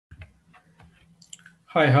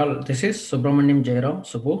Hi, all. This is Jayaram,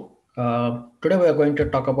 Subbu. Today we are going to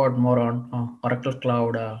talk about more on Oracle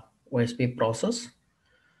Cloud OSP process.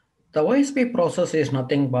 The OSP process is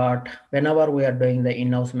nothing but whenever we are doing the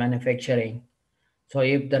in-house manufacturing. So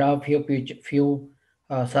if there are few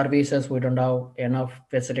services we don't have enough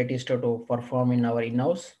facilities to perform in our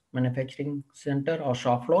in-house manufacturing center or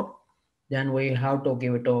shop floor, then we have to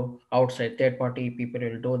give it to outside third party people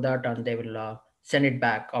will do that and they will send it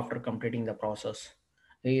back after completing the process.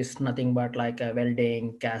 It's nothing but like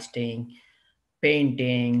welding, casting,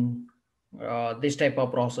 painting, this type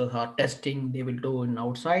of process or testing they will do in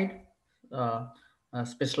outside uh,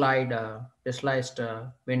 specialized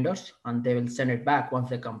vendors, and they will send it back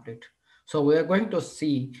once they complete. So we are going to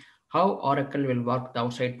see how Oracle will work the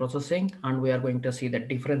outside processing, and we are going to see the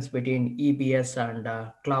difference between EBS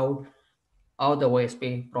and cloud, how the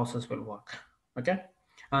OSP process will work. Okay,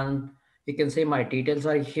 and you can see my details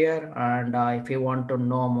are here, and if you want to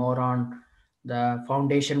know more on the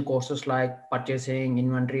foundation courses like purchasing,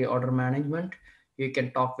 inventory, order management, you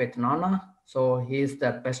can talk with Nana. So he is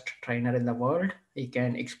the best trainer in the world. He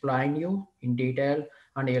can explain you in detail,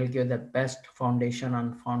 and he'll give the best foundation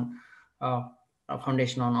and uh,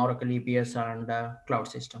 foundation on Oracle EPS and cloud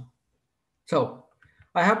system. So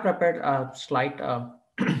I have prepared a slide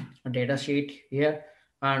data sheet here,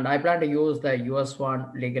 and I plan to use the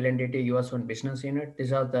US1 legal entity, US1 business unit.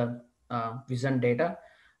 These are the vision data.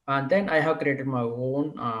 And then I have created my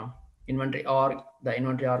own inventory org, the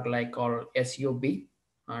inventory org like called SUB,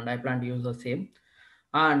 and I plan to use the same.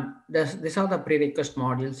 And these are the prerequisite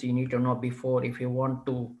modules you need to know before if you want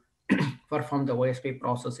to perform the OSP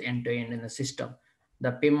process end to end in the system.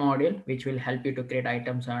 The PIM module, which will help you to create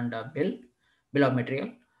items and bill of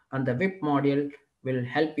material, and the WIP module will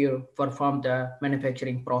help you perform the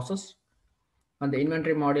manufacturing process, and the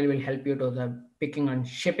inventory module will help you to the picking and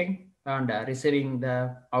shipping and receiving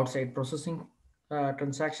the outside processing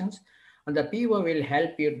transactions, and the PO will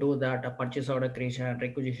help you do that purchase order creation and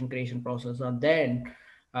requisition creation process, and then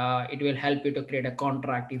it will help you to create a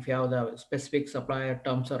contract if you have the specific supplier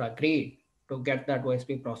terms are agreed to get that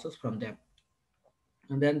OSP process from them.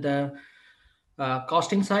 And then the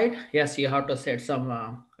costing side, yes, you have to set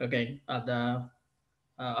some again the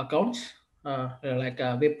accounts like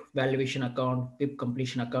a WIP valuation account, WIP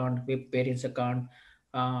completion account, WIP variance account,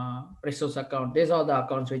 resource account. These are the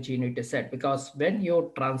accounts which you need to set, because when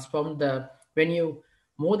you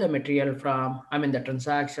move the material from, I mean, the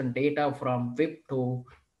transaction data from WIP to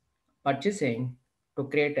purchasing to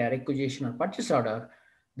create a requisition or purchase order,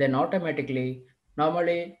 then automatically,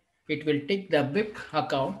 normally, it will take the WIP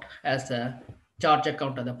account as a charge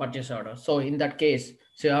account of the purchase order. So in that case,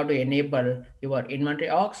 so you have to enable your inventory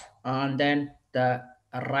ops and then the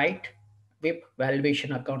right WIP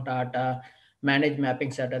valuation account at manage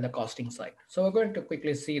mapping set at the costing side. So we're going to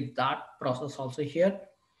quickly see that process also here.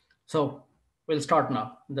 So we'll start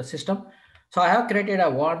now the system. So I have created a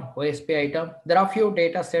one OSP item. There are few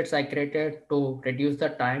data sets I created to reduce the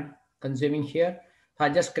time consuming here. So I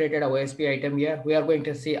just created a OSP item here. We are going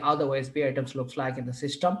to see how the OSP items looks like in the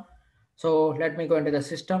system. So let me go into the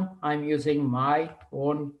system. I'm using my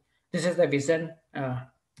own, this is the Vision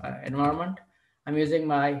environment. I'm using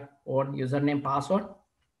my own username password.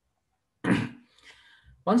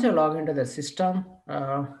 Once you log into the system,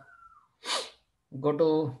 go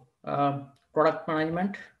to uh, product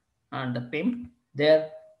management and the PIM.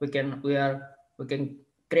 There we can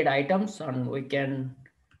create items, and we can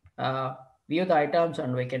uh, view the items,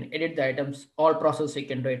 and we can edit the items. All process you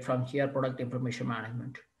can do it from here. Product information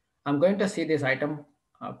management. I'm going to see this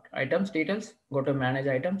items details. Go to manage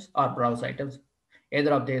items or browse items.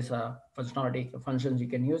 Either of these functionality functions you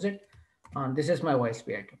can use it. And this is my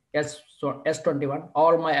OSP item. Yes, so S21.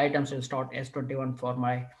 All my items will start S21 for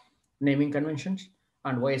my naming conventions,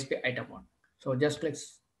 and OSP item 1. So just click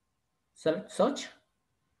select search,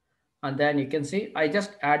 and then you can see I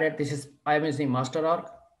just added, this is I'm using master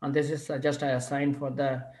arc, and this is just I assigned for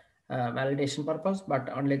the validation purpose,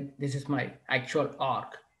 but only this is my actual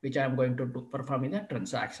arc which I am going to do perform in the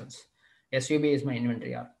transactions. SUB is my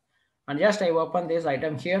inventory arc, and just I open this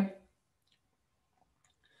item here.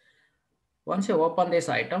 Once you open this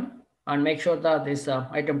item and make sure that this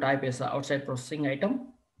item type is outside processing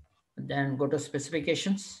item, then go to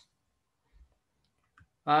specifications,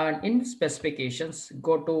 and in specifications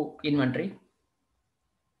go to inventory,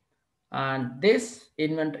 and this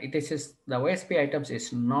is the OSP items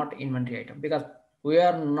is not inventory item, because we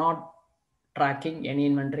are not tracking any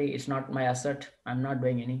inventory. It's not my asset. I'm not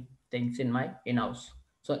doing any things in my in-house,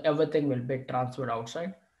 so everything will be transferred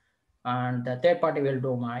outside, and the third party will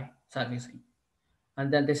do my servicing.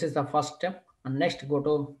 And then this is the first step, and next go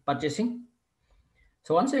to purchasing.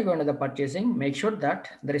 So once you go into the purchasing, make sure that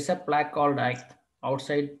there is a flag called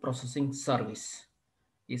outside processing service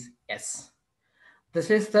is S. This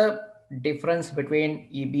is the difference between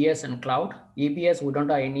EBS and cloud. EBS, we don't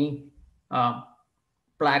have any uh,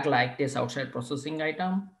 flag like this outside processing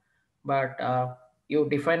item, but you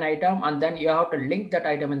define item and then you have to link that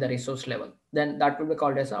item in the resource level. Then that will be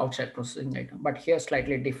called as outside processing item. But here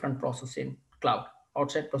slightly different process in cloud.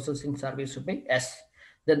 Outside processing service should be S.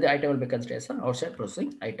 Then the item will be considered as an outside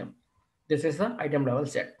processing item. This is the item level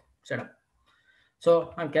setup.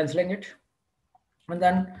 So I'm canceling it. And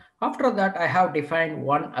then after that, I have defined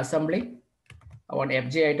one assembly, one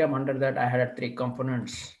FG item. Under that, I had three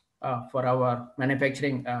components for our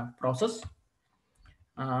manufacturing process.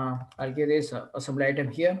 I'll give this assembly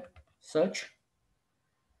item here, search,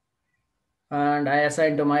 and I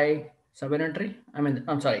assign to my sub-inventory.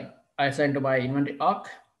 I assign to my inventory arc.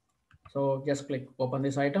 So just click open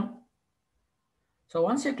this item. So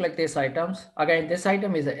once you click these items, again, this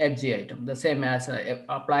item is an FG item, the same as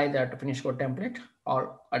apply that finish code template,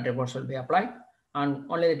 all attributes will be applied. And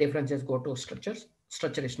only the difference is go to structures.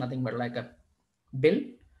 Structure is nothing but like a bill.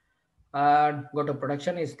 And go to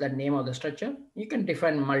production is the name of the structure. You can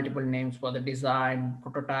define multiple names for the design,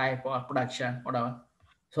 prototype, or production, whatever.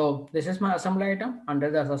 So this is my assembly item. Under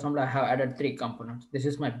the assembly, I have added three components. This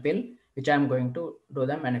is my bill, which I'm going to do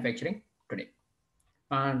the manufacturing today.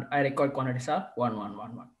 And I record quantities are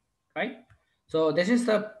 1111, right? So this is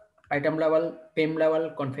the item level, PIM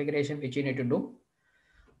level configuration which you need to do.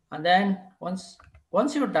 And then once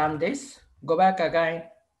you've done this, go back again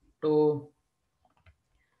to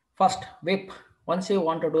first WIP. Once you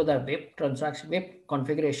want to do the WIP transaction, WIP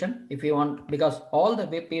configuration, if you want, because all the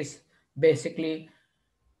WIP is basically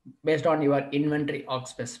based on your inventory org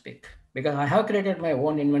specific. Because I have created my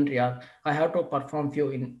own inventory org, I have to perform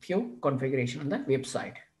few configuration on the WIP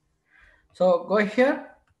side. So go here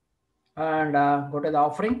and go to the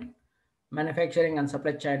offering, manufacturing and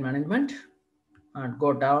supply chain management, and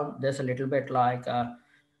go down. There's a little bit like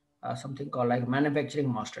something called like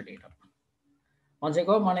manufacturing master data. Once you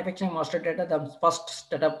go manufacturing master data, the first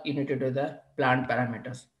setup you need to do the plant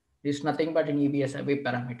parameters. It's nothing but in EBS WIP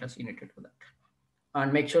parameters you need to do that.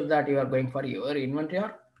 And make sure that you are going for your inventory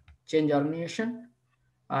arc, change organization.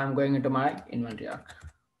 I'm going into my inventory arc.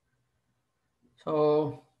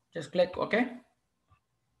 So just click OK.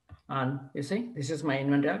 And you see, this is my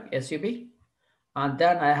inventory arc, SUB. And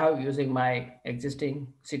then I have using my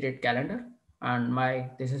existing seated calendar and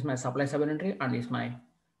this is my supply sub-inventory and this is my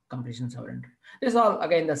completion sub-inventory. This is all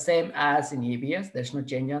again the same as in EBS. There's no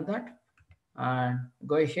change on that. And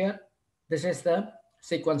go here. This is the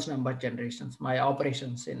sequence number generations, my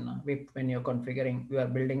operations in WIP. When you're configuring, you are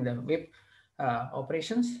building the WIP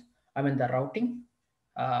operations, I mean the routing.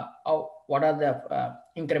 What are the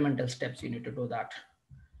incremental steps you need to do that?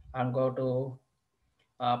 And go to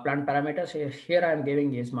plant parameters. Here I am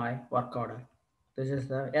giving is my work order. This is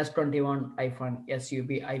the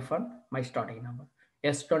S21-SUB- my starting number.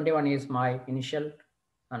 S21 is my initial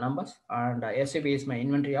numbers and SUB is my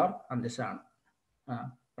inventory org and this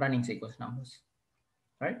running sequence numbers,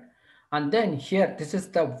 right? And then here, this is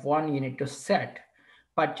the one you need to set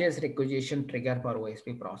purchase requisition trigger for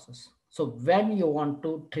OSP process. So when you want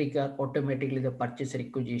to trigger automatically the purchase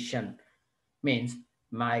requisition means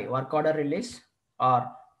my work order release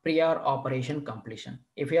or prior operation completion.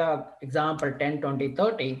 If you have example 10, 20,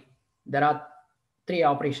 30, there are three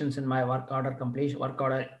operations in my work order completion, work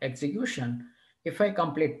order execution. If I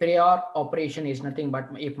complete prior operation is nothing but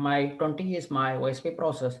if my 20 is my OSP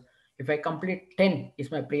process, if I complete 10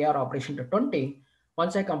 is my prior operation to 20,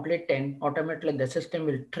 once I complete 10, automatically the system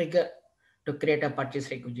will trigger to create a purchase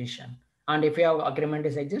requisition. And if you have agreement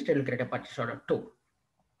is exist, it will create a purchase order too.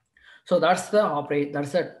 So that's the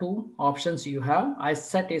two options you have. I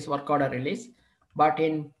set is work order release, but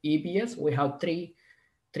in EBS we have three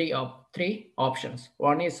options.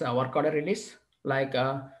 One is work order release, like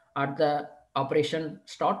at the operation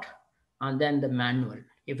start, and then the manual.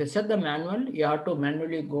 If you set the manual, you have to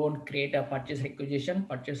manually go and create a purchase requisition,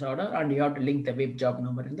 purchase order, and you have to link the WIP job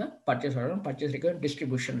number in the purchase order and purchase requisition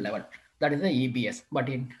distribution level. That is the EBS. But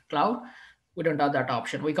in cloud, we don't have that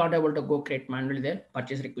option. We can't able to go create manually the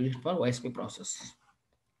purchase requisition for OSP process.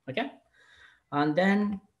 Okay. And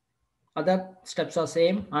then other steps are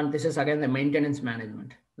same. And this is again the maintenance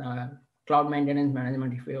management, cloud maintenance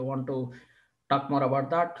management. If you want to talk more about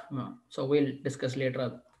that, so we'll discuss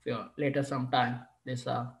later sometime. This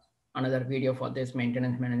another video for this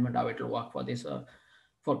maintenance management, how it will work for this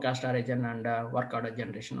forecast origin and work order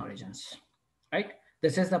generation origins, right?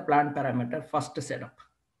 This is the plant parameter first setup.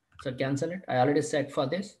 So cancel it. I already set for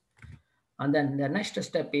this. And then the next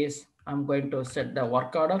step is I'm going to set the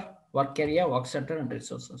work order, work area, work center, and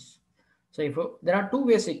resources. So if there are two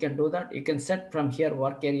ways you can do that. You can set from here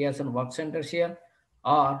work areas and work centers here,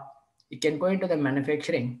 or you can go into the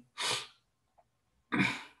manufacturing,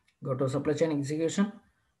 go to supply chain execution,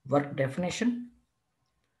 work definition.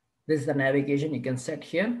 This is the navigation you can set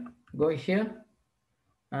here. Go here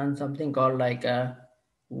and something called like a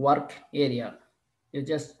work area. You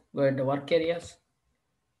just go into work areas,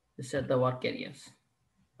 you set the work areas.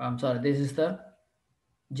 I'm sorry, this is the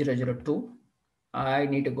 002. I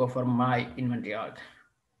need to go for my inventory org.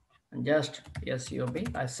 And just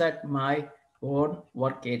SUB, I set my own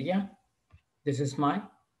work area. This is my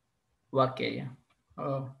work area.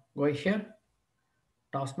 Go here,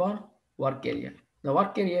 taskbar, work area. The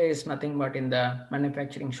work area is nothing but in the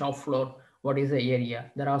manufacturing shop floor. What is the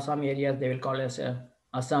area? There are some areas they will call as a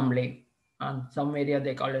assembly, and some area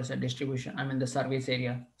they call as a distribution. I mean the service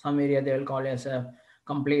area. Some area they will call as a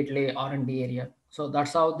completely R&D area. So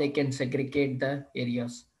that's how they can segregate the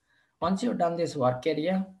areas. Once you've done this work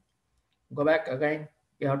area, go back again.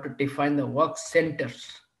 You have to define the work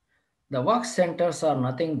centers. The work centers are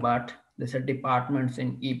nothing but these are departments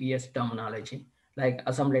in EBS terminology, like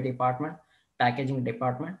assembly department, packaging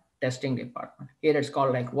department, testing department. Here it's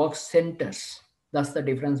called like work centers. That's the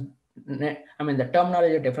difference. I mean the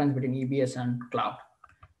terminology difference between EBS and cloud.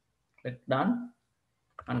 Click done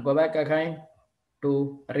and go back again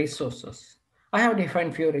to resources. I have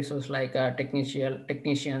defined few resources like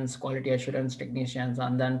technicians, quality assurance technicians,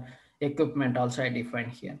 and then equipment also I define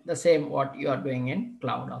here. The same what you are doing in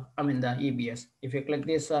cloud, I mean the EBS. If you click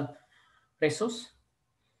this resource,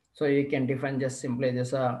 so you can define just simply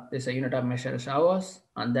this a unit of measures hours,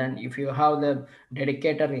 and then if you have the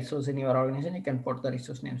dedicated resource in your organization, you can put the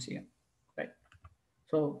resource names here, right?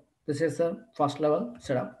 So this is the first level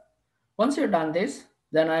setup. Once you've done this,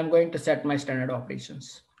 then I'm going to set my standard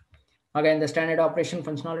operations. Again, the standard operation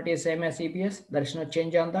functionality is same as EBS. There is no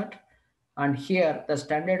change on that. And here the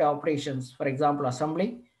standard operations, for example,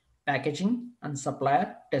 assembly, packaging, and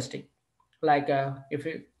supplier testing. Like if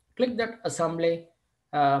you click that assembly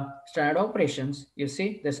standard operations, you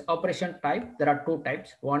see this operation type. There are two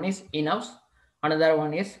types. One is in-house, another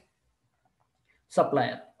one is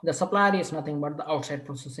supplier. The supplier is nothing but the outside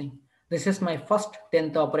processing. This is my first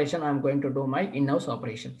 10th operation. I'm going to do my in-house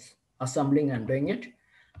operations. Assembling, I'm doing it.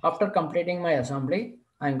 After completing my assembly,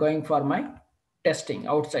 I'm going for my testing,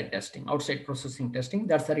 outside processing testing.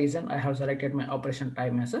 That's the reason I have selected my operation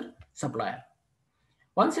type as a supplier.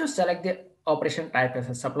 Once you select the operation type as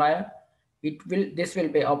a supplier, this will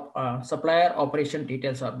be supplier operation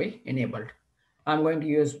details will be enabled. I'm going to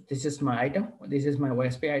use, this is my item, this is my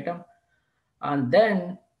OSP item. And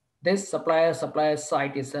then this supplier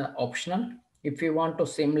site is optional. If you want to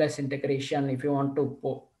seamless integration, if you want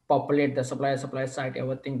to populate the supplier site,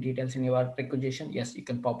 everything details in your requisition, yes, you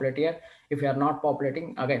can populate here. If you are not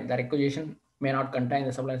populating, again, the requisition may not contain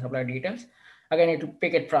the supplier details. Again, it will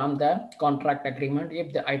pick it from the contract agreement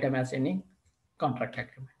if the item has any contract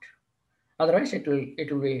agreement. Otherwise, it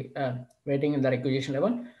will be waiting in the requisition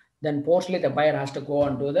level. Then postly the buyer has to go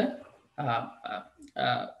on to the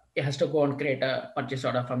it has to go and create a purchase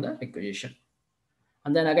order from the requisition.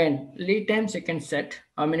 And then again, lead times you can set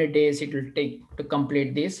how many days it will take to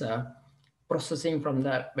complete this processing from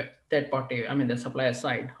the third party, I mean the supplier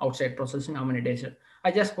side, outside processing, how many days. I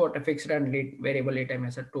just put a fixed and variable lead time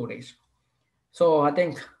as a 2 days. So I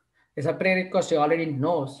think it's a prerequisite. You already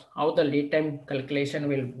knows how the lead time calculation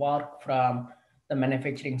will work from the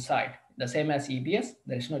manufacturing side. The same as EBS,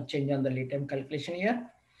 there is no change on the lead time calculation here.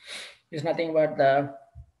 It's nothing but the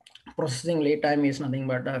processing lead time is nothing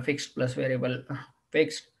but fixed plus variable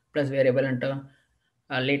into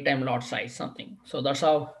lead time lot size something. So that's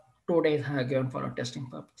how 2 days I have given for a testing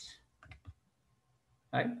purpose.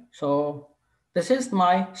 Right. So this is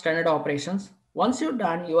my standard operations. Once you've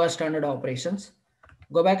done your standard operations,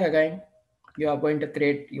 go back again. You are going to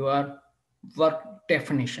create your work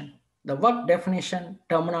definition. The work definition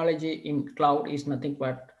terminology in cloud is nothing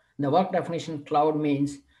but the work definition cloud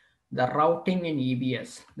means the routing in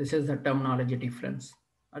EBS. This is the terminology difference.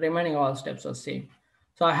 Remaining all steps are same.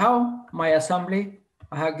 So I have my assembly.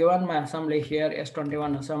 I have given my assembly here,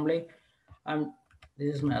 S21 assembly.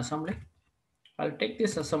 This is my assembly. I'll take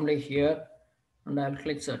this assembly here and I'll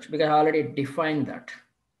click search because I already defined that,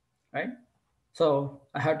 right? So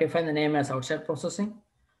I have defined the name as outside processing.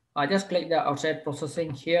 I just click the outside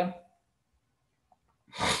processing here.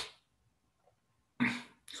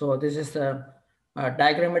 So this is the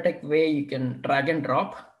diagrammatic way you can drag and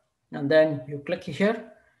drop, and then you click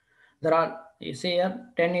here. There are, you see here,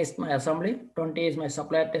 10 is my assembly, 20 is my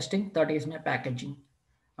supplier testing, 30 is my packaging.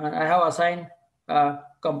 And I have assigned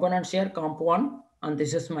components here, comp1, and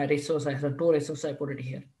this is my resource. I have two resources, I put it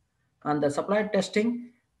here. And the supplier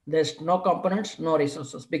testing, there's no components, no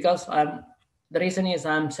resources, because the reason is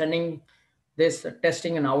I'm sending this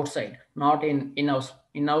testing in outside, not in in-house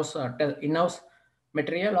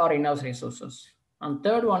material or in-house resources. And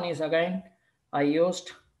third one is again, I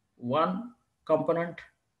used one component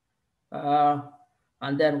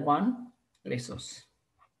and then one resource.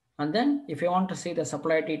 And then if you want to see the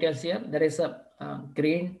supply details here, there is a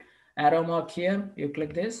green arrow mark here. You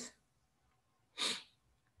click this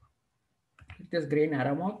green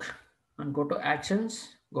arrow mark and go to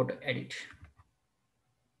actions, go to edit.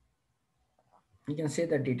 You can see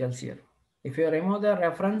the details here. If you remove the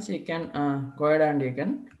reference, you can go ahead and you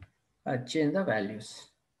can change the values.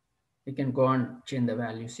 You can go and change the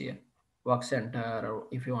values here. Work center, or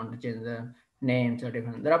if you want to change the names or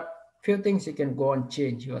different. There are few things you can go and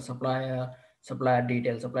change. Your supplier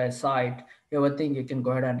details, supplier site, everything you can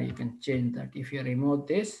go ahead and you can change that. If you remove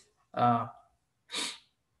this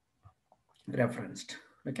referenced,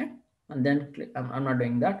 okay, and then click, I'm not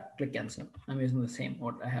doing that, click cancel. I'm using the same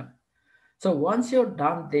what I have. So once you've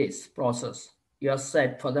done this process, you're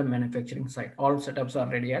set for the manufacturing site. All setups are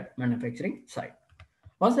ready at manufacturing site.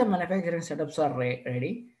 Once the manufacturing setups are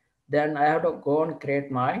ready, then I have to go and create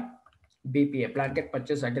my BPA, blanket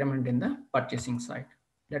purchase agreement, in the purchasing side.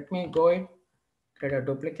 Let me go in, create a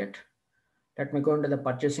duplicate. Let me go into the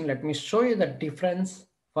purchasing. Let me show you the difference.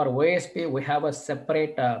 For OSP, we have a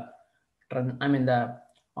separate, the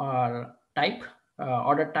type,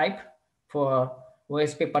 order type for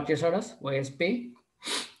OSP purchase orders, OSP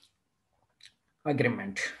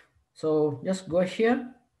agreement. So just go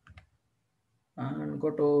here and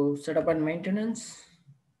go to setup and maintenance,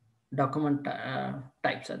 document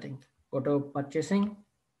types, I think. Go to purchasing.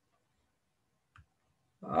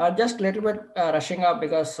 Just a little bit rushing up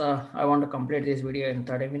because I want to complete this video in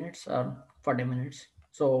 30 minutes or 40 minutes.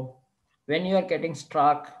 So when you are getting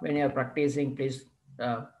stuck, when you are practicing, please,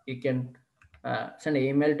 you can send an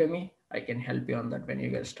email to me. I can help you on that when you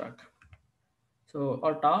get stuck. So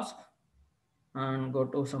all task and go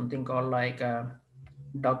to something called like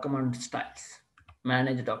document styles,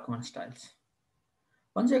 manage document styles.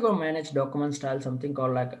 Once you go manage document style, something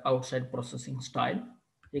called like outside processing style,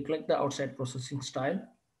 you click the outside processing style.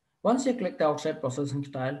 Once you click the outside processing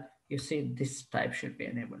style, you see this type should be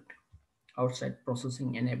enabled. Outside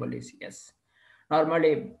processing enable is yes.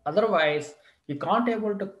 Normally, otherwise, you can't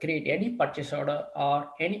able to create any purchase order or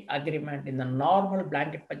any agreement in the normal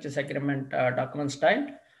blanket purchase agreement document style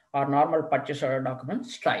or normal purchase order document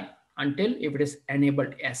style until if it is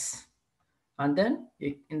enabled yes. And then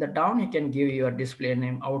in the down, you can give your display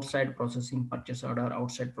name outside processing purchase order,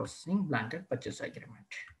 outside processing blanket purchase agreement.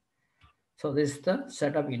 So this is the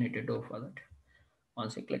setup you need to do for that.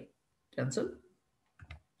 Once you click cancel,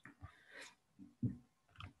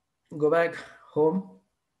 go back home.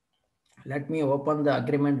 Let me open the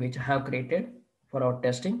agreement which I have created for our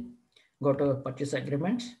testing. Go to purchase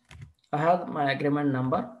agreements. I have my agreement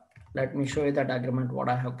number. Let me show you that agreement what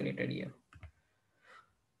I have created here.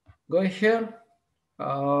 Go here,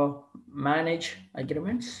 manage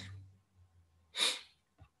agreements,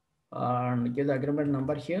 and give the agreement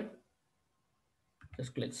number here.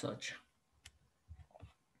 Just click search.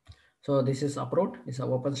 So this is approved. It's a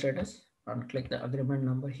open status, and click the agreement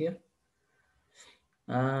number here.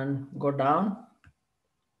 And go down,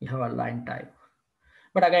 you have a line type.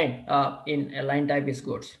 But again, in a line type is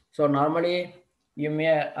goods. So normally you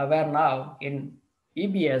may aware now in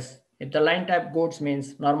EBS, if the line type goods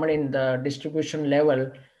means normally in the distribution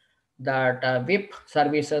level that VIP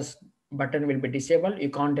services button will be disabled. You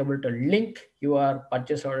can't able to link your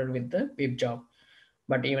purchase order with the VIP job.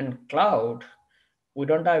 But even cloud, we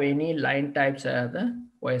don't have any line types as the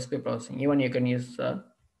OSP processing. Even you can use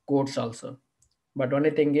codes also. But only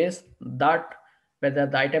thing is that whether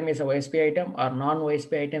the item is a OSP item or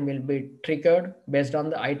non-OSP item will be triggered based on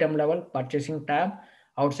the item level purchasing tab,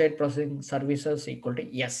 outside processing services equal to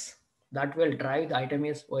yes. That will drive the item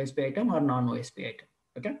is OSP item or non-OSP item.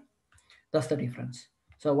 Okay, that's the difference.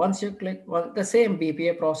 So once you click, well, the same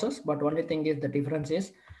BPA process, but only thing is the difference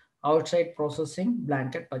is outside processing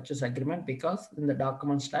blanket purchase agreement, because in the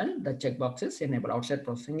document style, the checkbox is enabled, outside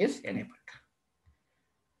processing is enabled.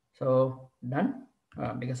 So done,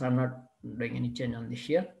 because I'm not doing any change on this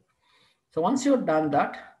here. So once you've done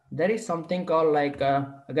that, there is something called like,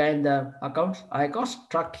 again, the accounts. I got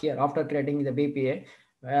struck here after creating the BPA.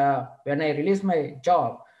 When I released my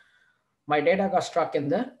job, my data got stuck in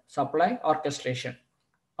the supply orchestration.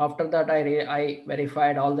 After that, I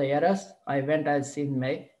verified all the errors. I went and seen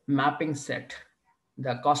my mapping set,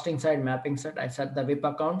 the costing side mapping set. I set the VIP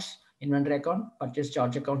accounts inventory account, purchasing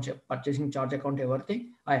charge account,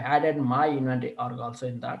 everything. I added my inventory org also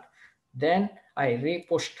in that. Then I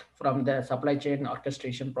re-pushed from the supply chain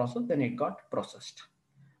orchestration process, then it got processed.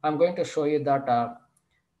 I'm going to show you that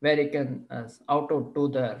where you can how to do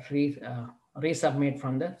the resubmit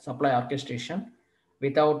from the supply orchestration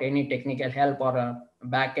without any technical help or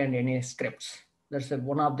backend any scripts. That's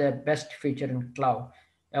one of the best feature in cloud.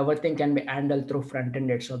 Everything can be handled through front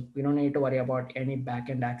ended, so we don't need to worry about any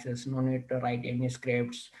backend access. No need to write any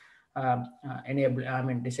scripts.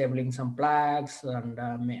 Disabling some flags and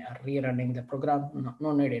rerunning the program. No,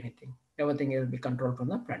 no need anything. Everything will be controlled from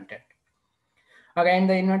the front end. Again,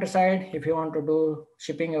 the inventory side, if you want to do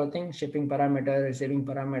shipping, everything, shipping parameter, receiving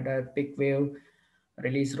parameter, pick wave,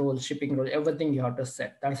 release rules, shipping rules, everything you have to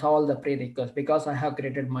set. That's all the prerequisites because I have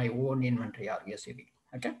created my own inventory or SUV.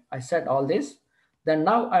 Okay, I set all this. Then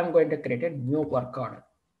now I'm going to create a new work order.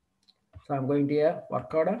 So I'm going to a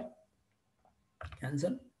work order,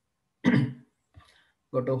 cancel,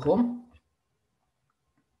 go to home.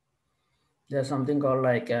 There's something called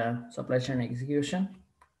like supply chain execution,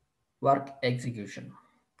 work execution.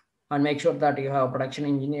 And make sure that you have production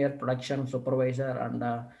engineer, production supervisor, and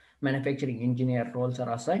manufacturing engineer roles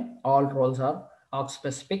are assigned. All roles are org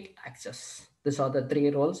specific access. These are the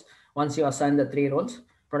three roles. Once you assign the three roles,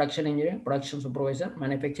 production engineer, production supervisor,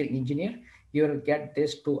 manufacturing engineer, you will get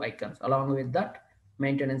these two icons along with that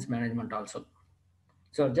maintenance management also.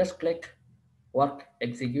 So just click work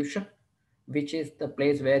execution, which is the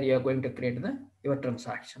place where you are going to create your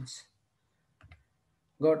transactions.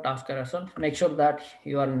 Go task result. Make sure that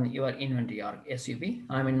you are in your inventory org SUB.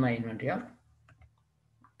 I'm in my inventory org.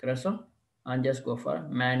 Result and just go for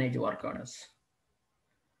manage work orders.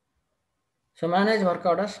 So manage work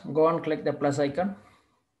orders. Go and click the plus icon,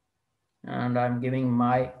 and I'm giving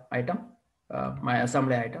my item, my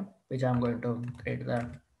assembly item, which I'm going to create the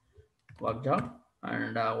work job.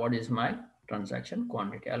 And what is my transaction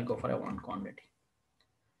quantity? I'll go for a one quantity.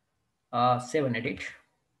 Save and edit.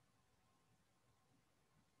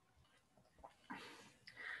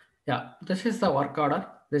 Yeah, this is the work order.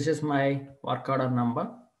 This is my work order number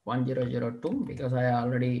 1002 because I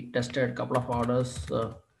already tested a couple of orders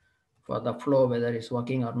for the flow, whether it's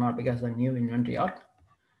working or not, because the new inventory org.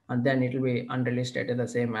 And then it will be unreleased data the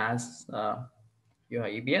same as your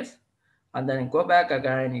EBS. And then go back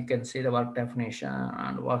again, you can see the work definition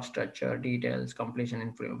and work structure, details,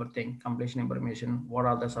 completion everything, completion information, what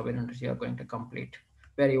are the sub-inventories you are going to complete,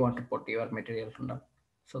 where you want to put your material from.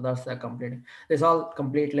 So that's the complete. It's all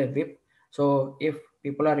completely VIP. So if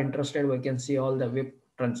people are interested, we can see all the VIP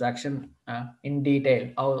transaction in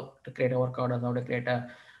detail, how to create a work orders, how to create a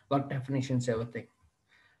work definitions, everything.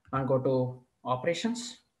 And go to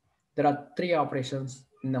operations. There are three operations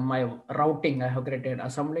in my routing. I have created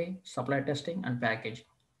assembly, supply testing, and packaging.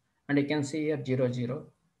 And you can see here 0, 0,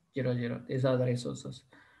 0, 0. These are the resources.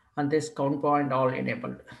 And this count point all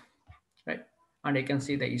enabled, right? And you can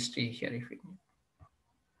see the history here if you need.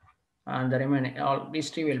 And the remaining all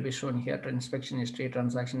history will be shown here: inspection history,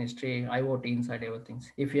 transaction history, IoT inside everything.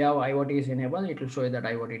 If you have IoT is enabled, it will show you that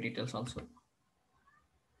IoT details also.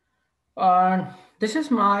 And this is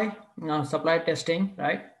my supply testing,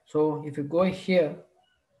 right? So if you go here,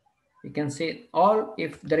 you can see all,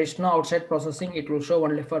 if there is no outside processing, it will show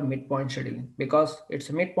only for midpoint scheduling, because it's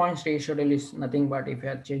midpoint schedule is nothing but if you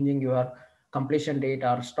are changing your completion date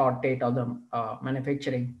or start date of the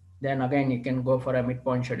manufacturing, then again you can go for a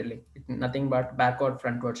midpoint scheduling. It's nothing but backward,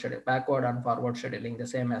 frontward scheduling, backward and forward scheduling, the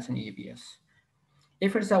same as in EBS.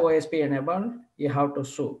 If it's a OSP enabled, you have to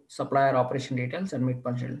show supplier operation details and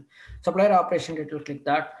midpoint scheduling. Supplier operation detail, click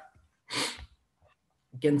that.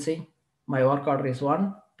 You can see my work order is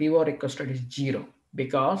 1, PO requested is 0,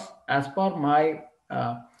 because as per my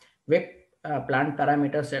web plant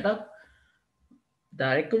parameter setup, the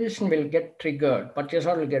requisition will get triggered, purchase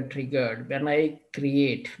order will get triggered when I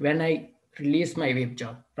release my web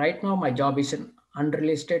job. Right now, my job is in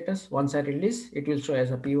unreleased status. Once I release, it will show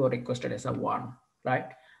as a PO requested as a 1, right?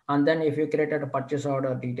 And then if you created a purchase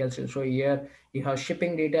order, details will show here. You have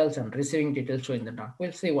shipping details and receiving details showing the dot.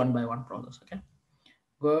 We'll see one by one process, okay?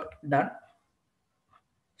 Go done.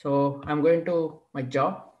 So I'm going to my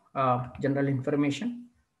job, general information.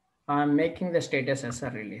 I'm making the status as a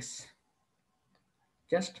release.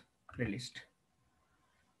 Just released.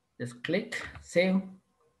 Just click save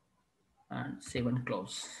and save and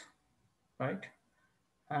close, right?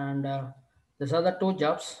 And these are the two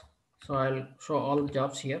jobs. So I'll show all the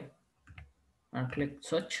jobs here and click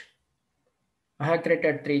search. I have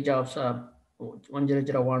created 3 jobs.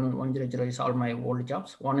 1001, 100 is all my old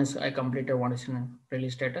jobs. One is I completed, one is in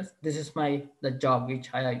release status. This is the job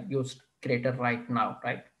which I used created right now,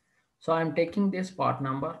 right? So I'm taking this part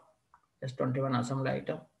number, S21 assembly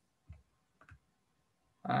item,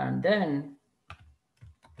 and then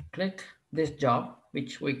click this job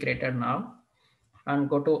which we created now and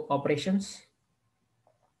go to operations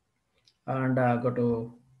and go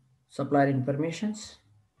to supplier informations,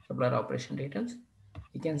 supplier operation details.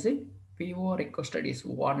 You can see PO requested is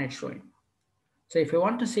one it's showing. So if you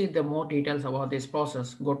want to see the more details about this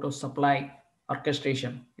process, go to supply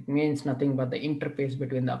orchestration. It means nothing but the interface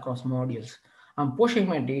between the across modules. I'm pushing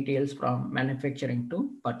my details from manufacturing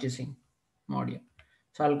to purchasing module.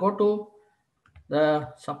 So I'll go to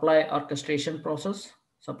the supply orchestration process,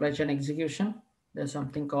 supply chain execution. There's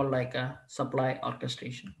something called like a supply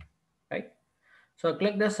orchestration, right? So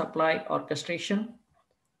click the supply orchestration.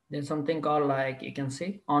 There's something called like you can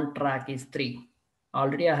see on track is 3.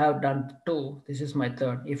 Already I have done 2. This is my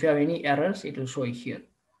third. If you have any errors, it will show here.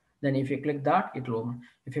 Then if you click that, it will.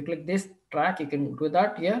 If you click this track, you can do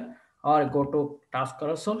that here or go to task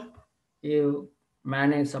carousel. You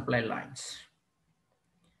manage supply lines.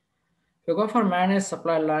 If you go for manage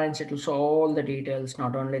supply lines, it will show all the details,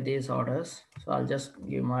 not only these orders. So I'll just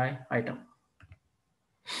give my item.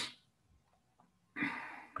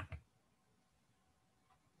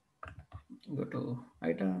 Go to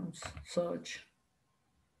items, search.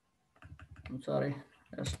 I'm sorry,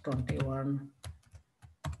 S21.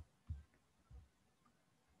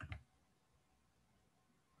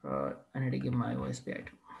 I need to give my OSP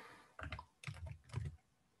item.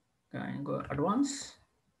 And go advanced.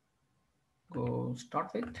 Go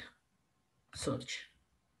start with search.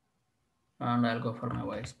 And I'll go for my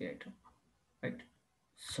OSP item. Right?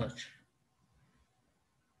 Search.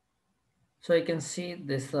 So you can see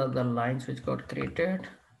these are the lines which got created.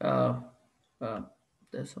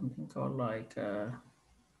 There's something called like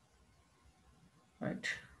right.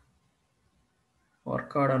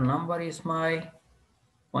 Work order number is my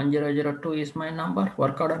 1002 is my number,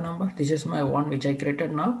 work order number. This is my one which I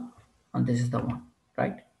created now, and this is the one,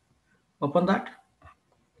 right? Open that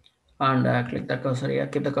and click the cursor here,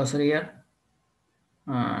 keep the cursor here,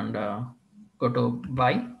 and go to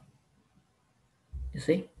buy. You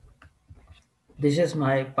see, this is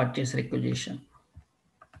my purchase requisition,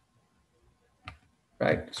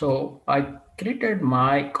 right? So I created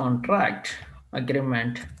my contract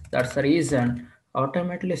agreement. That's the reason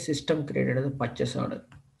automatically system created a purchase order.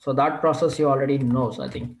 So that process you already knows, I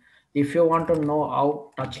think. If you want to know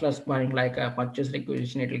how touchless buying like a purchase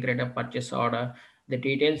requisition, it will create a purchase order, the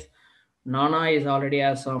details. Nana is already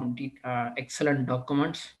has some excellent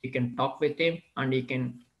documents. You can talk with him and you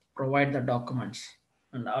can provide the documents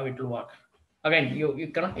and how it will work. Again,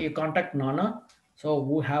 you contact Nana, so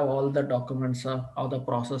who have all the documents, how the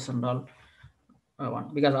process and all.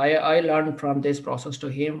 Because I learned from this process to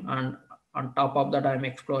him, and on top of that, I'm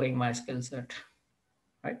exploring my skill set,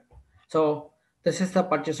 right? So this is the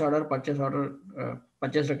purchase order, purchase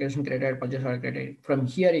location created, purchase order created. From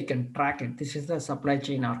here, you can track it. This is the supply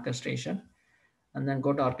chain orchestration. And then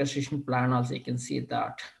go to orchestration plan also, you can see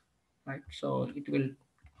that, right? So it will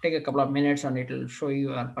take a couple of minutes and it will show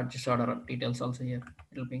you our purchase order details also here.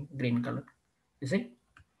 It will be green color. You see,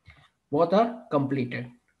 both are completed.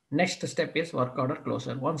 Next step is work order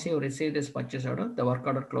closure. Once you receive this purchase order, the work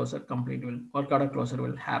order closure work order closure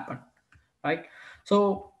will happen, right?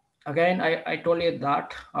 So again, I told you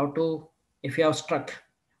that how to, if you have struck,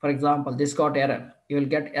 for example, this got error, you will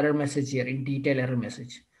get error message here in detail error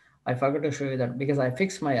message. I forgot to show you that because I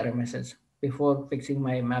fixed my error message before fixing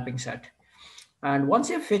my mapping set. And once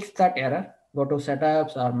you fix that error, go to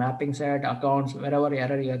setups or mapping set, accounts, wherever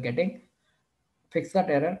error you are getting, fix that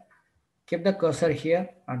error, keep the cursor here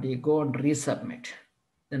and you go and resubmit.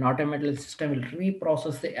 Then automatically the system will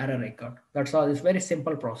reprocess the error record. That's all. It's very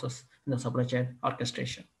simple process in the supply chain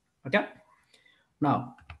orchestration. Okay.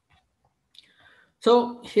 Now,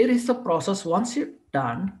 so here is the process. Once you're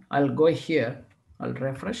done, I'll go here. I'll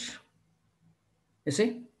refresh. You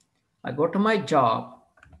see, I go to my job.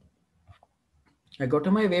 I go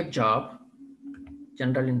to my web job,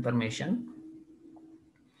 general information.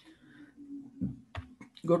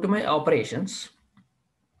 Go to my operations.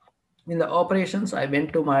 In the operations, I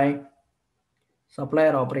went to my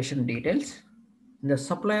supplier operation details. In the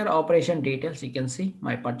supplier operation details, you can see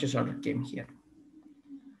my purchase order came here.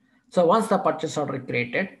 So once the purchase order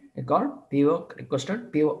created, it got PO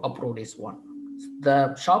requested, PO approved is one.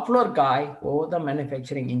 The shop floor guy or the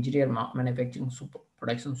manufacturing engineer, manufacturing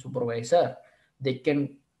production supervisor, they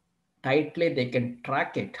can they can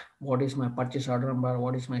track it. What is my purchase order number?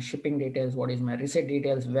 What is my shipping details? What is my receipt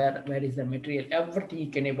details? Where is the material? Everything you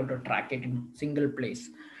can able to track it in single place.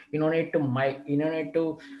 You don't need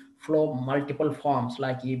to flow multiple forms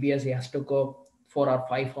like EBS. He has to go four or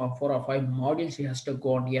five modules he has to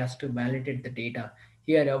go and he has to validate the data.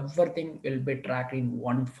 Here everything will be tracked in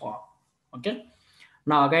one form. Okay.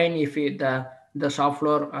 Now again, if the shop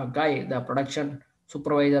floor guy, the production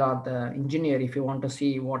supervisor or the engineer, if you want to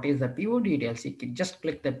see what is the PO details, you can just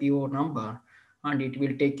click the PO number and it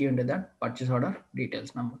will take you into the purchase order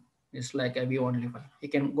details number. It's like a view only file. You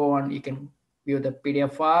can go on, you can view the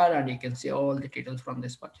PDF file and you can see all the details from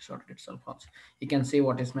this purchase order itself also. You can see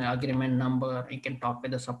what is my agreement number. You can talk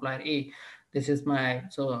with the supplier. Hey, this is my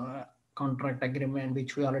contract agreement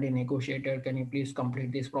which we already negotiated. Can you please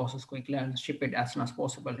complete this process quickly and ship it as soon as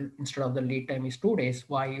possible? Instead of the lead time is 2 days,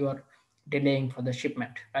 why you are delaying for the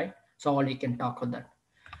shipment, right? So all you can talk with that.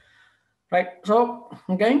 Right, so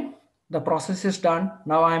again, the process is done.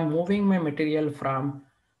 Now I'm moving my material from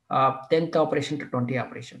 10th operation to 20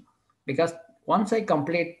 operation, because once I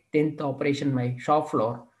complete 10th operation, my shop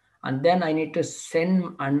floor, and then I need to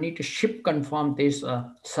ship confirm this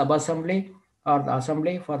sub-assembly or the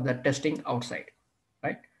assembly for the testing outside,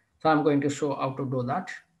 right? So I'm going to show how to do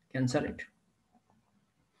that. Cancel it.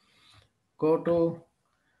 Go to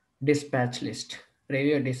dispatch list.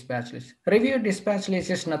 Review dispatch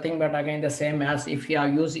list is nothing but again the same as if you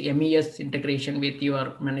have used MES integration with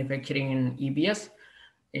your manufacturing in EBS.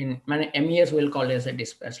 In MES we'll call it as a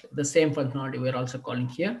dispatch list. The same functionality we're also calling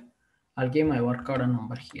here. I'll give my work order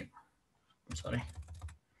number here. I'm sorry.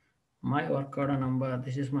 My work order number,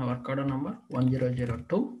 this is my work order number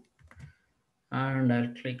 1002, and I'll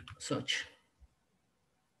click search.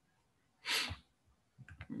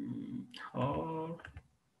 Or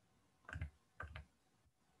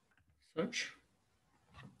search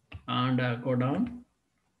and go down.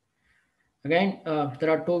 Again, there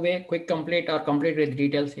are two ways: quick complete or complete with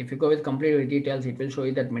details. If you go with complete with details, it will show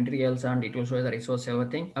you that materials and it will show you the resource,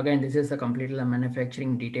 everything. Again, this is the completely the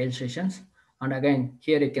manufacturing detail sessions. And again,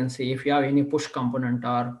 here you can see if you have any push component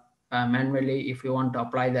or manually, if you want to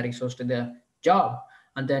apply the resource to the job,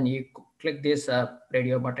 and then you click this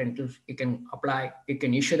radio button, you can apply, you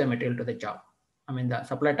can issue the material to the job. I mean, the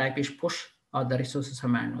supply type is push or the resources are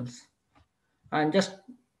manuals. And just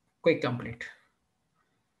quick complete.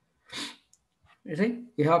 You see,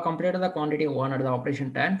 you have completed the quantity 1 at the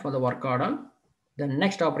operation 10 for the work order. The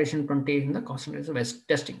next operation 20 in the concentration waste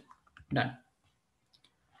testing. Done.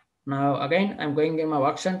 Now again, I'm going in my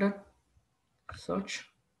work center, search.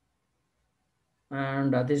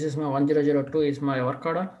 And this is my 1002 is my work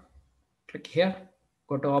order. Click here,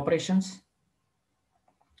 go to operations.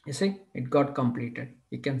 You see, it got completed.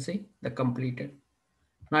 You can see the completed.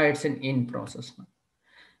 Now it's in process.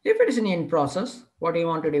 If it is in process, what you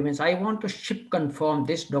want to do means I want to ship confirm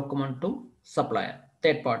this document to supplier,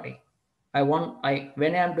 third party. When I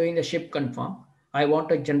am doing the ship confirm, I want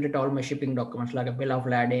to generate all my shipping documents like a bill of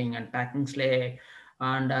lading and packing slip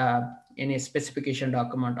and any specification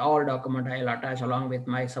document, all document I'll attach along with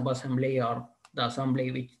my sub-assembly or the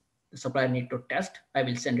assembly which the supplier need to test. I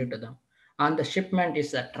will send it to them. And the shipment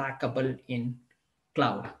is trackable in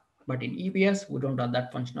cloud. But in EBS, we don't have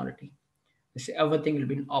that functionality. Everything will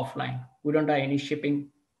be offline. We don't have any shipping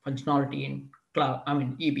functionality in cloud. I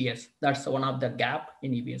mean EBS. That's one of the gap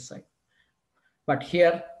in EBS side. But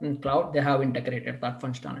here in cloud, they have integrated that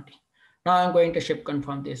functionality. Now I'm going to ship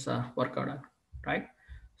confirm this work order, right?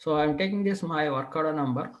 So I'm taking this my work order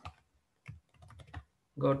number.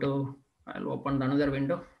 I'll open another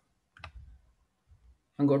window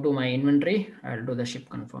and go to my inventory. I'll do the ship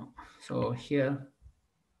confirm. So here,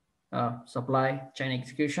 supply chain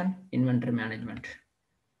execution, inventory management.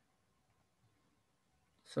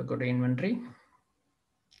 So go to inventory,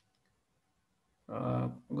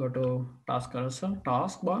 go to task cursor,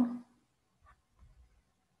 taskbar.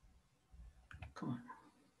 Come on.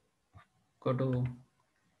 Go to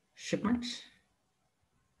shipments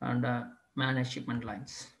and manage shipment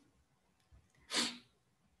lines.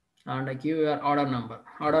 And I give your order number.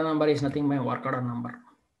 Order number is nothing but my work order number.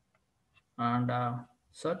 And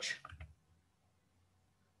search.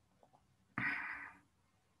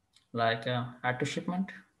 Like add to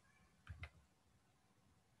shipment.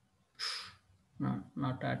 No,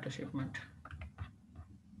 not add to shipment.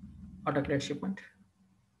 Autoclave shipment.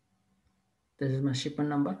 This is my shipment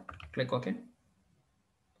number. Click OK.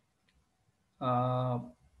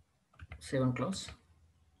 Save and close.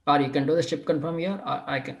 Or you can do the ship confirm here.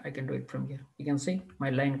 I can do it from here. You can see my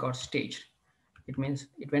line got staged. It means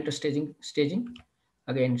it went to staging.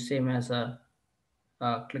 Again, same as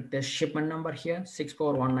click the shipment number here,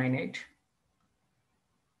 64198.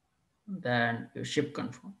 Then you ship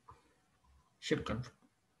confirm.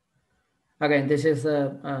 Again, this is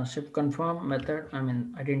a ship confirm method. I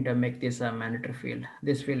mean, I didn't make this a mandatory field.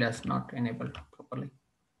 This field is not enabled properly.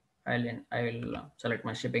 I will select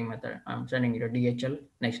my shipping method. I'm sending it to DHL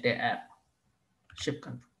next day app ship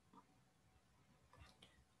confirm,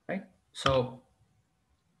 right? So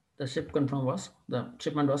the shipment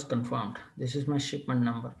was confirmed. This is my shipment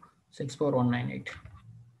number 64198.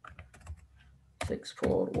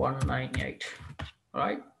 64198,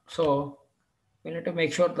 right? So we need to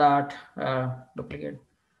make sure that duplicate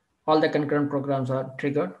all the concurrent programs are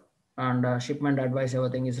triggered and shipment advice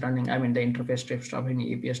everything is running. I mean the interface strip stop in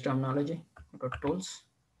EPS terminology. Go to tools,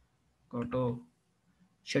 go to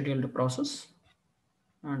schedule the process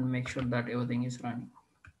and make sure that everything is running,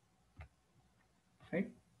 right?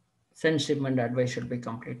 Send shipment advice should be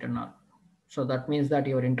completed now. So that means that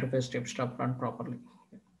your interface strip stop run properly.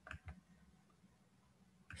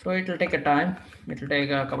 So it will take a time, it will take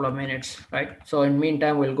a couple of minutes, right? So in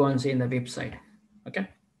meantime, we'll go and see in the website. Okay.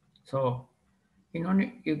 So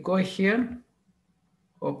you go here,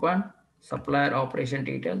 open supplier operation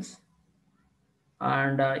details,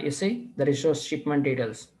 and you see there is shows shipment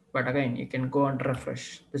details. But again, you can go and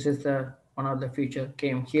refresh. This is the one of the feature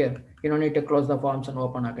came here. You don't need to close the forms and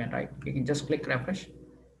open again, right? You can just click refresh.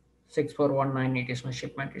 64198 is my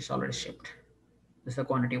shipment. It's already shipped. This is the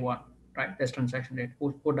quantity one, right? This transaction date,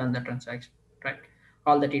 who done the transaction, right?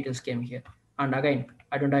 All the details came here. And again,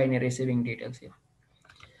 I don't have any receiving details here.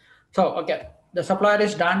 So, okay, the supplier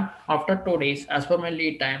is done after 2 days. As per my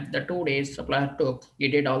lead time, the 2 days supplier took, he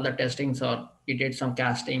did all the testings or he did some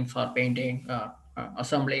castings or painting,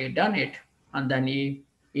 assembly, done it, and then he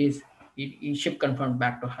ship confirmed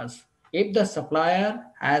back to us. If the supplier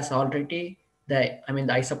has already the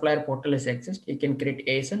iSupplier portal is exist, you can create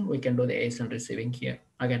ASN, we can do the ASN receiving here.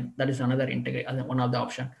 Again, that is another integrate, one of the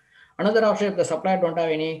option. Another option, if the supplier don't have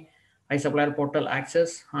any iSupplier portal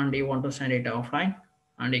access and you want to send it offline,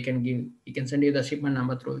 and he can send you the shipment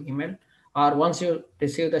number through email, or once you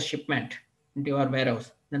receive the shipment into your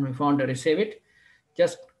warehouse, then we want to receive it,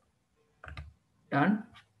 just done,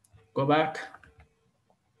 go back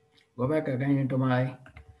again into my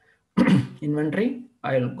inventory.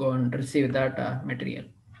 I'll go and receive that material.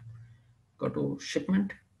 Go to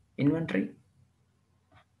shipment, inventory,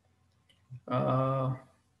 uh,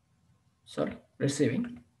 sorry,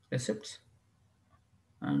 receiving, receipts,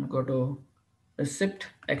 and go to receipt,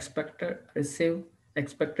 receive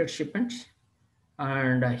expected shipments.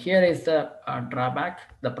 And here is the drawback.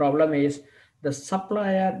 The problem is the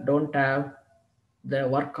supplier don't have the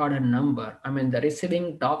work order number. I mean the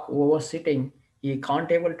receiving doc over sitting, he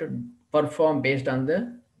can't able to perform based on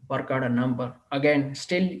the work order number. Again,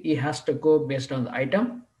 still he has to go based on the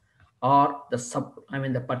item or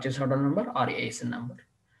the purchase order number or ASIN number.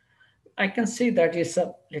 I can see that is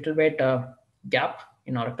a little bit gap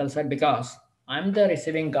in Oracle side because I'm the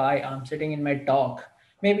receiving guy. I'm sitting in my dock.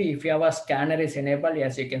 Maybe if you have a scanner is enabled,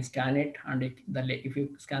 yes, you can scan it, and if you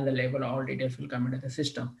scan the label, all details will come into the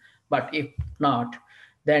system. But if not,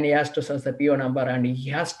 then he has to search the PO number and he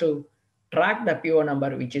has to track the PO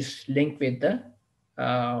number which is linked with the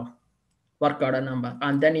uh, work order number,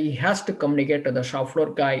 and then he has to communicate to the shop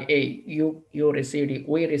floor guy, hey, we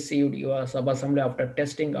received your sub assembly after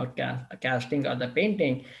testing or casting or the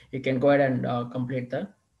painting. You can go ahead and complete the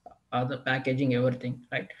packaging, everything,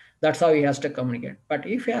 right? That's how he has to communicate. But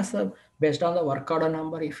if he has based on the work order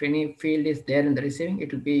number, if any field is there in the receiving,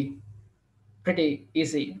 it will be pretty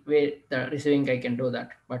easy way the receiving guy can do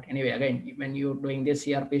that. But anyway, again, when you're doing this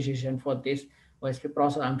ERP session for this OSP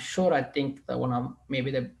process, I'm sure I think the one of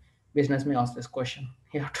maybe the business may ask this question.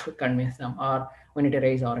 You have to convince them, or we need to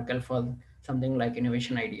raise Oracle for something like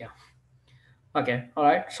innovation idea. Okay, all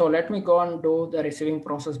right. So let me go and do the receiving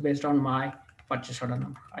process based on my purchase order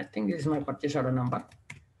number. I think this is my purchase order number.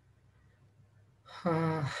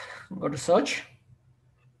 Uh, Go to search.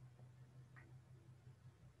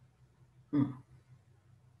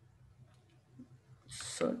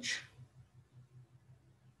 Search.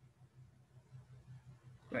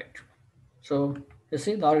 Right. So you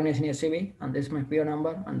see the organization SCV, and this is my PO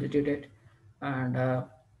number and the due date, and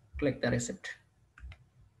click the receipt.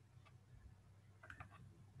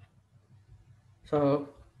 So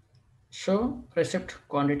show receipt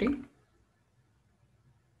quantity.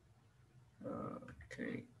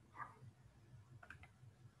 Okay.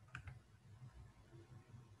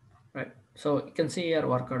 Right. So you can see your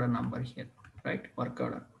work order number here, right? Work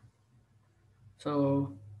order.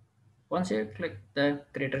 So once you click the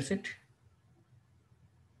create receipt,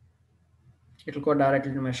 it will go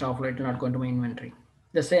directly to my shop floor. It will not go into my inventory.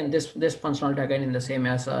 The same, this functionality again in the same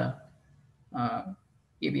as uh,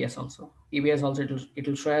 EBS also. EBS also it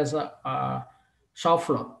will show as a shop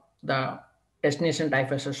floor. The destination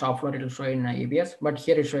type as a shop floor, it will show in EBS, but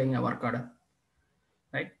here it's showing a work order.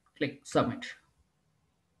 Right? Click submit.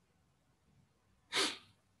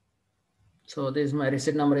 So this is my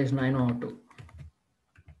receipt number is 902.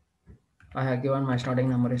 I have given my starting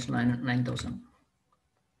number is 9000.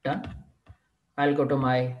 Done. I'll go to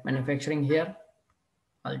my manufacturing here.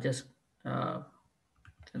 I'll just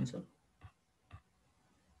cancel.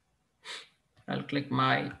 I'll click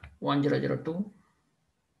my 1002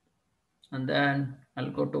 and then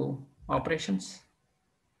I'll go to operations.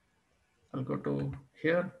 I'll go to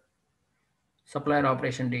here, supplier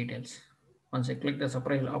operation details. Once I click the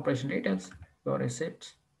supplier operation details, your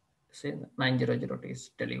receipts, say 9002 is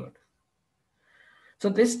delivered. So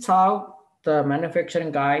this is how the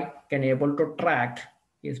manufacturing guy can able to track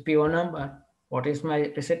his PO number, what is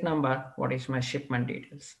my receipt number, what is my shipment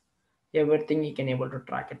details. Everything he can able to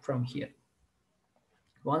track it from here.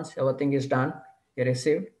 Once everything is done, he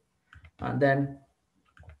received, and then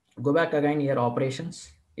go back again here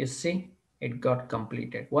operations. You see it got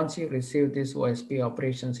completed. Once you receive this OSP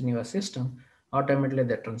operations in your system, automatically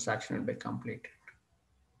the transaction will be completed.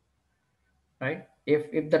 Right?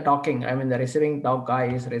 If the docking, I mean the receiving dock guy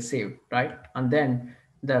is received, right? And then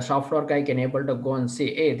the software guy can able to go and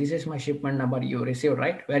see, hey, this is my shipment number you received,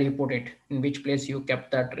 right? Where you put it, in which place you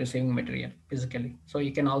kept that receiving material physically. So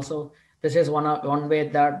you can also, this is one way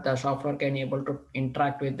that the software can able to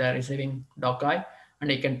interact with the receiving dock guy, and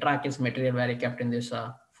he can track his material where he kept in this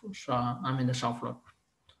the software.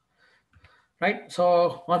 Right.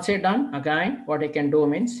 So once you're done, again, what you can do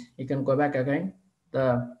means you can go back again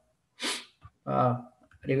the uh,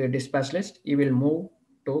 review dispatch list. You will move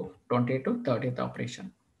to 20 to 30th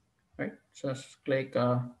operation. Right. So just click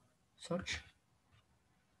search.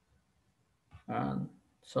 And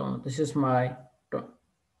so this is my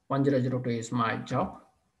 1002 is my job.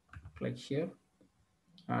 Click here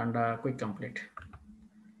and quick complete.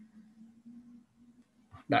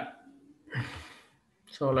 Done.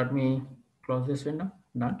 So let me close this window.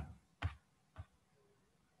 Done.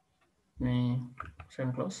 Let me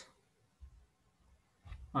send close.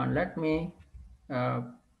 And let me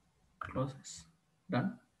close this.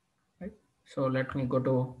 Done. Right. So let me go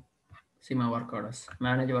to see my work orders.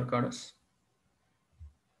 Manage work orders.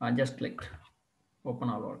 I just clicked open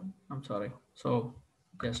all order. I'm sorry. So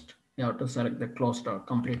just you have to select the closed or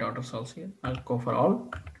complete orders also here. I'll go for all.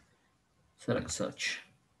 Select search.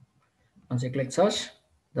 Once you click search,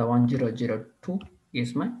 the 1002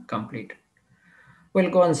 is my complete. We'll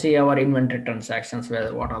go and see our inventory transactions,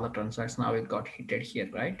 where what are the transactions now we got hit here,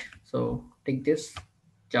 right? So take this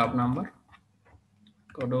job number,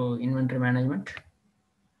 go to inventory management,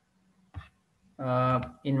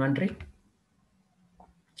 inventory,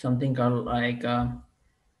 something called like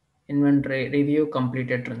inventory review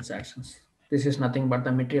completed transactions. This is nothing but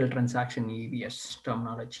the material transaction EBS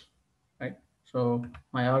terminology, right? So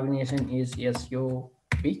my organization is SUB.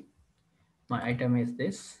 My item is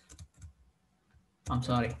this. I'm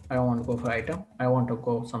sorry, I don't want to go for item. I want to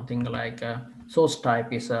go something like source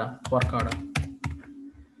type is a work order.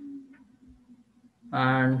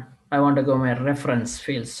 And I want to go my reference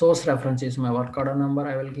field. Source reference is my work order number.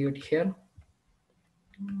 I will give it here.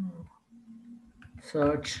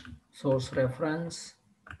 Search source reference.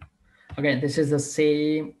 Again, this is the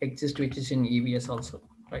same exist which is in EBS also,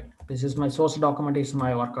 right? This is my source document is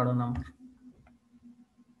my work order number.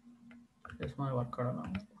 This is my work order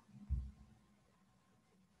number.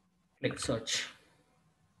 Click search.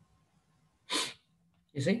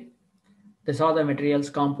 You see, these are the materials,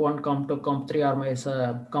 comp 1, comp 2, comp 3 are my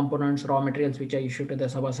components, raw materials which I issued to the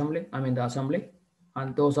sub-assembly, the assembly,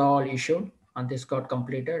 and those are all issued, and this got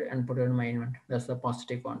completed and put in my inventory. That's the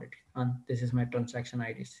positive quantity, and this is my transaction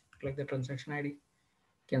IDs. Click the transaction ID, you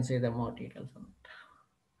can see the more details on it.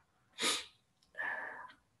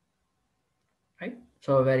 Right?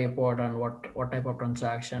 So very important what type of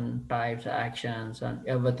transaction, types, actions, and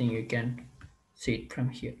everything you can see it from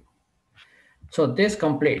here. So this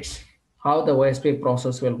completes how the OSP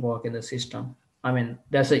process will work in the system.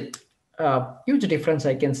 There's a huge difference,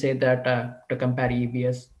 I can say that to compare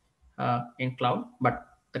EBS in cloud, but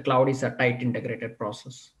the cloud is a tight integrated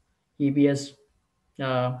process. EBS,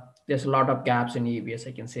 there's a lot of gaps in EBS,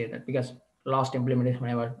 I can say that, because last implementation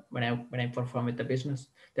when I perform with the business,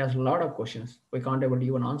 there's a lot of questions. We can't able to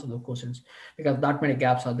even answer those questions because that many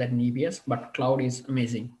gaps are there in EBS, but cloud is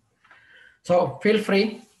amazing. So feel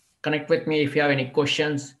free, connect with me if you have any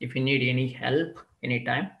questions, if you need any help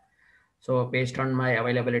anytime. So based on my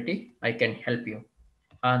availability, I can help you.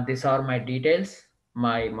 And these are my details,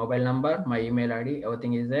 my mobile number, my email ID,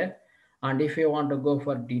 everything is there. And if you want to go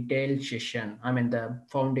for detailed session, the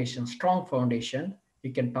foundation, strong foundation,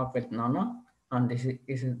 you can talk with Nana. And this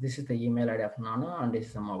is the email ID of Nana, and this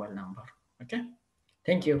is the mobile number. Okay.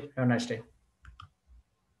 Thank you. Have a nice day.